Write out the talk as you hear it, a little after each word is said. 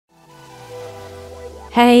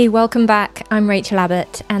Hey, welcome back. I'm Rachel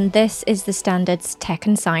Abbott, and this is the Standard's Tech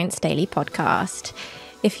and Science Daily podcast.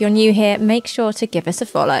 If you're new here, make sure to give us a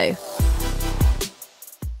follow.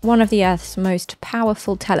 One of the Earth's most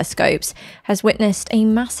powerful telescopes has witnessed a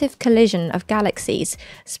massive collision of galaxies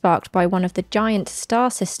sparked by one of the giant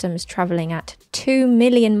star systems travelling at 2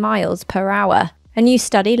 million miles per hour. A new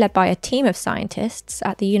study led by a team of scientists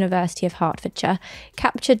at the University of Hertfordshire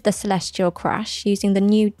captured the celestial crash using the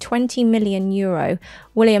new €20 million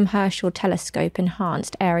William Herschel Telescope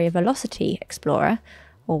Enhanced Area Velocity Explorer,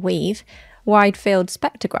 or WEAVE, wide-field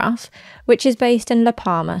spectrograph, which is based in La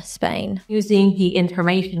Palma, Spain. Using the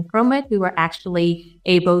information from it, we were actually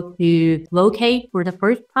able to locate for the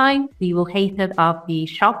first time the location of the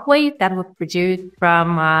shockwave that was produced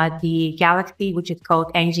from the galaxy, which is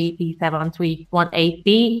called NGC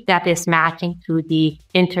 7318b, that is matching to the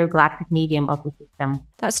intergalactic medium of the system.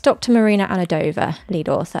 That's Dr Marina Arnaudova, lead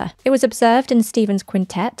author. It was observed in Stephan's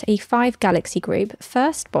Quintet, a 5-galaxy group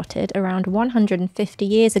first spotted around 150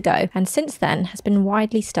 years ago, and since then has been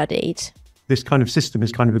widely studied. This kind of system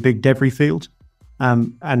is kind of a big debris field.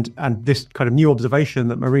 And this kind of new observation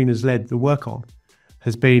that Marina's led the work on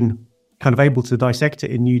has been kind of able to dissect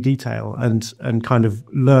it in new detail and kind of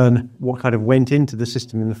learn what kind of went into the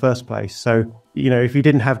system in the first place. So, if you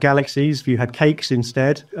didn't have galaxies, if you had cakes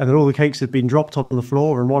instead, and then all the cakes had been dropped on the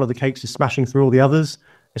floor and one of the cakes is smashing through all the others,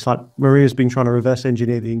 it's like Maria's been trying to reverse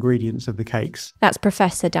engineer the ingredients of the cakes. That's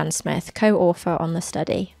Professor Dan Smith, co-author on the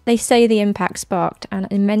study. They say the impact sparked an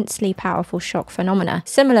immensely powerful shock phenomena,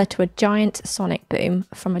 similar to a giant sonic boom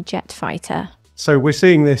from a jet fighter. So we're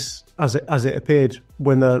seeing this as it appeared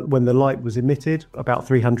when the light was emitted about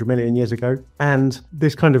 300 million years ago. And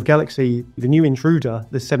this kind of galaxy, the new intruder,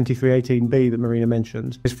 the 7318b that Marina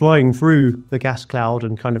mentioned, is flying through the gas cloud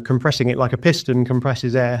and kind of compressing it like a piston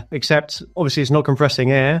compresses air, except obviously it's not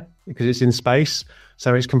compressing air because it's in space.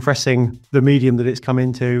 So it's compressing the medium that it's come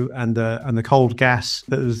into and the cold gas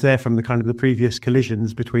that was there from the previous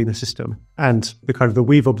collisions between the system. And the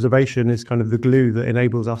WEAVE observation is kind of the glue that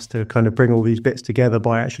enables us to kind of bring all these bits together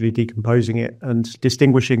by actually decomposing it and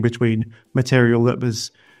distinguishing between material that was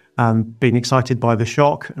been excited by the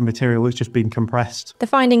shock and material that's just been compressed. The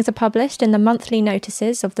findings are published in the monthly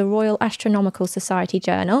notices of the Royal Astronomical Society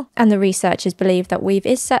Journal, and the researchers believe that WEAVE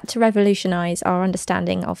is set to revolutionise our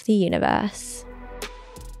understanding of the universe.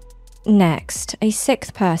 Next, a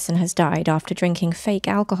 6th person has died after drinking fake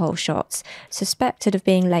alcohol shots, suspected of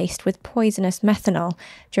being laced with poisonous methanol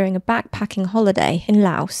during a backpacking holiday in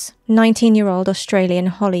Laos. 19-year-old Australian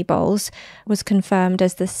Holly Bowles was confirmed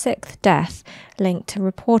as the 6th death linked to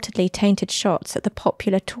reportedly tainted shots at the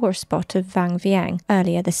popular tourist spot of Vang Vieng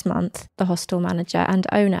earlier this month. The hostel manager and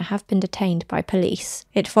owner have been detained by police.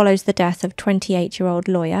 It follows the death of 28-year-old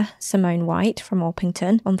lawyer Simone White from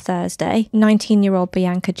Orpington on Thursday, 19-year-old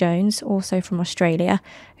Bianca Jones, also from Australia,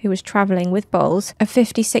 who was travelling with Bowles, a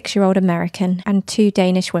 56-year-old American, and 2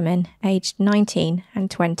 Danish women, aged 19 and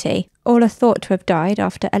 20. All are thought to have died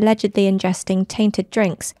after allegedly ingesting tainted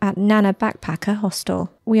drinks at Nana Backpacker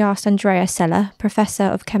Hostel. We asked Andrea Sella, Professor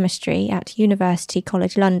of Chemistry at University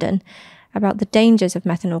College London, about the dangers of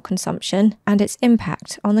methanol consumption and its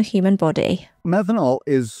impact on the human body. Methanol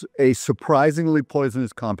is a surprisingly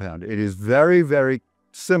poisonous compound. It is very, very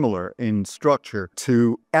similar in structure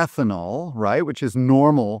to ethanol, right, which is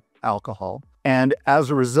normal alcohol. And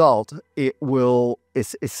as a result, it will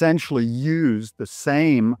essentially use the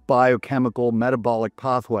same biochemical metabolic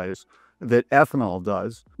pathways that ethanol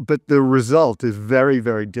does. But the result is very,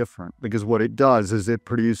 very different, because what it does is it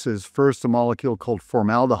produces first a molecule called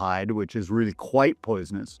formaldehyde, which is really quite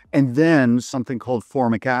poisonous, and then something called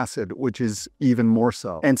formic acid, which is even more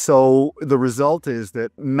so. And so the result is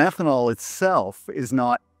that methanol itself is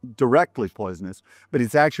not directly poisonous, but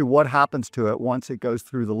it's actually what happens to it once it goes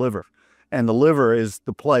through the liver. And the liver is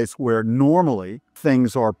the place where normally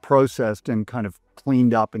things are processed and kind of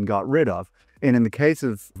cleaned up and got rid of. And in the case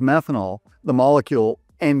of methanol, the molecule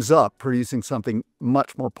ends up producing something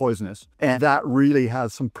much more poisonous. And that really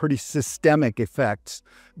has some pretty systemic effects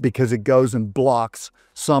because it goes and blocks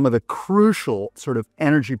some of the crucial sort of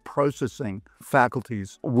energy processing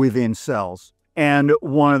faculties within cells. And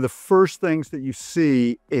one of the first things that you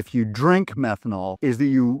see if you drink methanol is that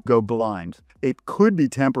you go blind. It could be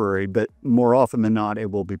temporary, but more often than not,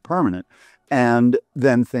 it will be permanent. And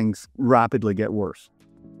then things rapidly get worse.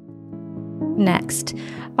 Next,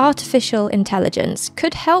 artificial intelligence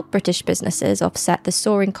could help British businesses offset the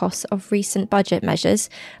soaring costs of recent budget measures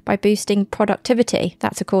by boosting productivity.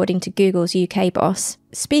 That's according to Google's UK boss.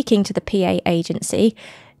 Speaking to the PA agency,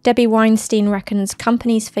 Debbie Weinstein reckons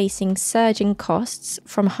companies facing surging costs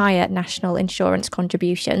from higher national insurance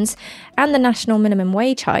contributions and the national minimum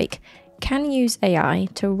wage hike can use AI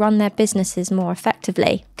to run their businesses more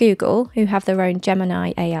effectively. Google, who have their own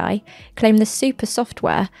Gemini AI, claim the super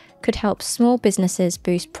software could help small businesses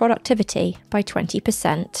boost productivity by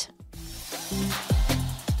 20%.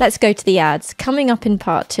 Let's go to the ads. Coming up in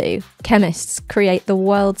part 2, chemists create the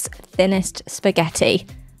world's thinnest spaghetti.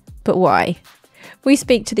 But why? We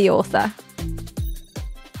speak to the author.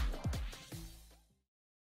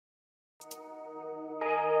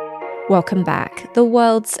 Welcome back. The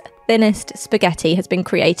world's thinnest spaghetti has been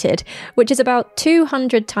created, which is about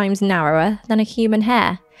 200 times narrower than a human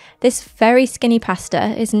hair. This very skinny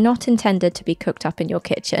pasta is not intended to be cooked up in your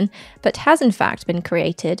kitchen, but has in fact been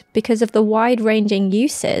created because of the wide-ranging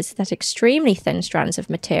uses that extremely thin strands of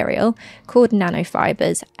material, called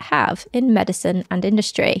nanofibers, have in medicine and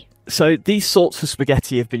industry. So these sorts of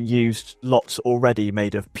spaghetti have been used lots already,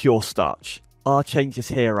 made of pure starch. Our changes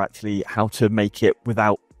here are actually how to make it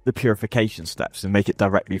without the purification steps and make it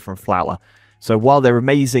directly from flour. So while they're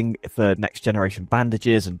amazing for next generation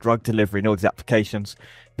bandages and drug delivery and all these applications,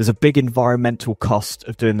 there's a big environmental cost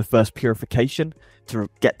of doing the first purification to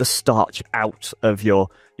get the starch out of your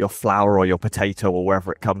flour or your potato or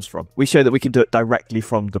wherever it comes from. We show that we can do it directly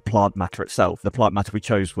from the plant matter itself. The plant matter we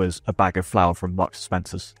chose was a bag of flour from Marks &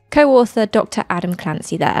 Spencer's. Co-author Dr Adam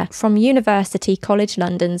Clancy there, from University College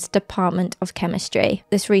London's Department of Chemistry.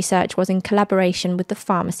 This research was in collaboration with the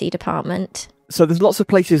pharmacy department. So there's lots of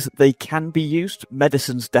places that they can be used.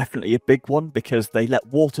 Medicine's definitely a big one because they let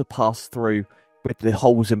water pass through with the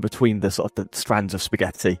holes in between the sort of the strands of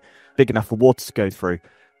spaghetti, big enough for water to go through,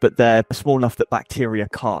 but they're small enough that bacteria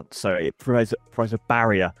can't. So it provides a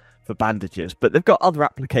barrier for bandages. But they've got other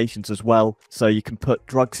applications as well. So you can put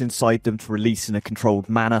drugs inside them to release in a controlled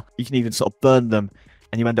manner. You can even sort of burn them,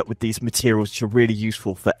 and you end up with these materials which are really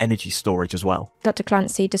useful for energy storage as well. Dr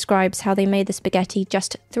Clancy describes how they made the spaghetti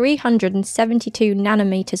just 372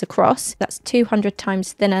 nanometers across, that's 200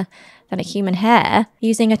 times thinner than a human hair,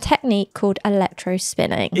 using a technique called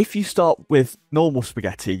electrospinning. If you start with normal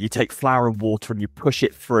spaghetti, you take flour and water and you push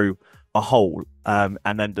it through a hole, and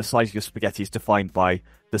then the size of your spaghetti is defined by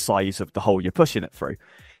the size of the hole you're pushing it through.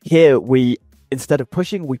 Here, instead of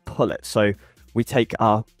pushing, we pull it. So we take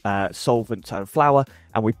our solvent and flour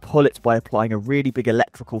and we pull it by applying a really big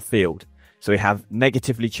electrical field. So we have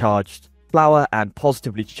negatively charged flour and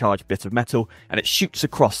positively charged bit of metal, and it shoots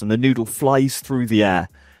across and the noodle flies through the air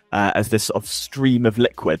as this sort of stream of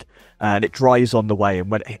liquid, and it dries on the way,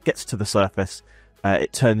 and when it gets to the surface,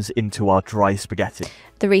 it turns into our dry spaghetti.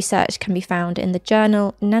 The research can be found in the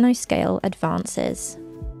journal Nanoscale Advances.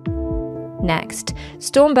 Next,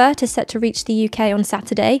 Storm Bert is set to reach the UK on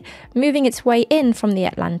Saturday, moving its way in from the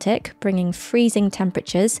Atlantic, bringing freezing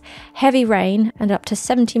temperatures, heavy rain and up to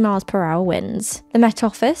 70 miles per hour winds. The Met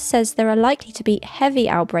Office says there are likely to be heavy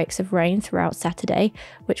outbreaks of rain throughout Saturday,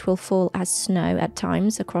 which will fall as snow at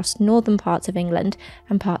times across northern parts of England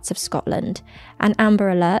and parts of Scotland. An amber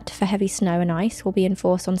alert for heavy snow and ice will be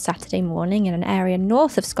enforced on Saturday morning in an area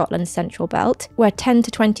north of Scotland's central belt, where 10 to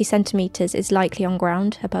 20 centimetres is likely on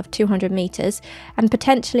ground above 200 metres, and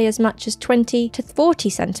potentially as much as 20 to 40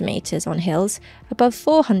 centimetres on hills above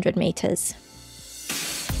 400 metres.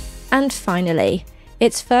 And finally,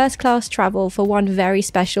 it's first-class travel for one very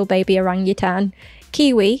special baby orangutan.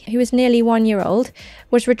 Kiwi, who is nearly 1 year old,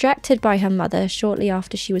 was rejected by her mother shortly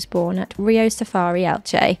after she was born at Rio Safari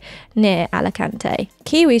Elche, near Alicante.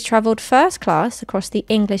 Kiwis travelled first class across the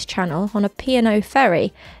English Channel on a P&O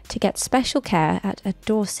ferry to get special care at a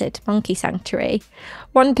Dorset monkey sanctuary.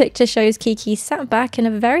 One picture shows Kiki sat back in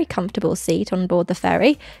a very comfortable seat on board the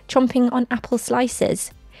ferry, chomping on apple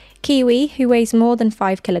slices. Kiwi, who weighs more than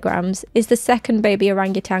 5 kilograms, is the second baby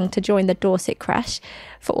orangutan to join the Dorset crash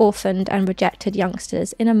for orphaned and rejected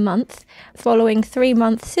youngsters in a month, following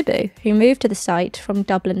 3-month Cebu, who moved to the site from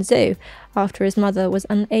Dublin Zoo after his mother was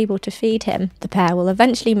unable to feed him. The pair will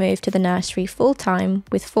eventually move to the nursery full-time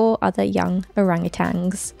with 4 other young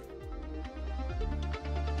orangutans.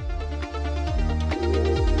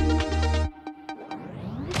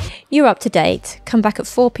 You're up to date. Come back at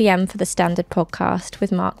 4 p.m. for the Standard podcast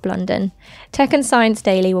with Mark Blunden. Tech and Science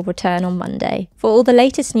Daily will return on Monday. For all the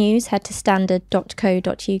latest news, head to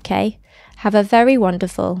standard.co.uk. Have a very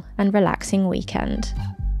wonderful and relaxing weekend.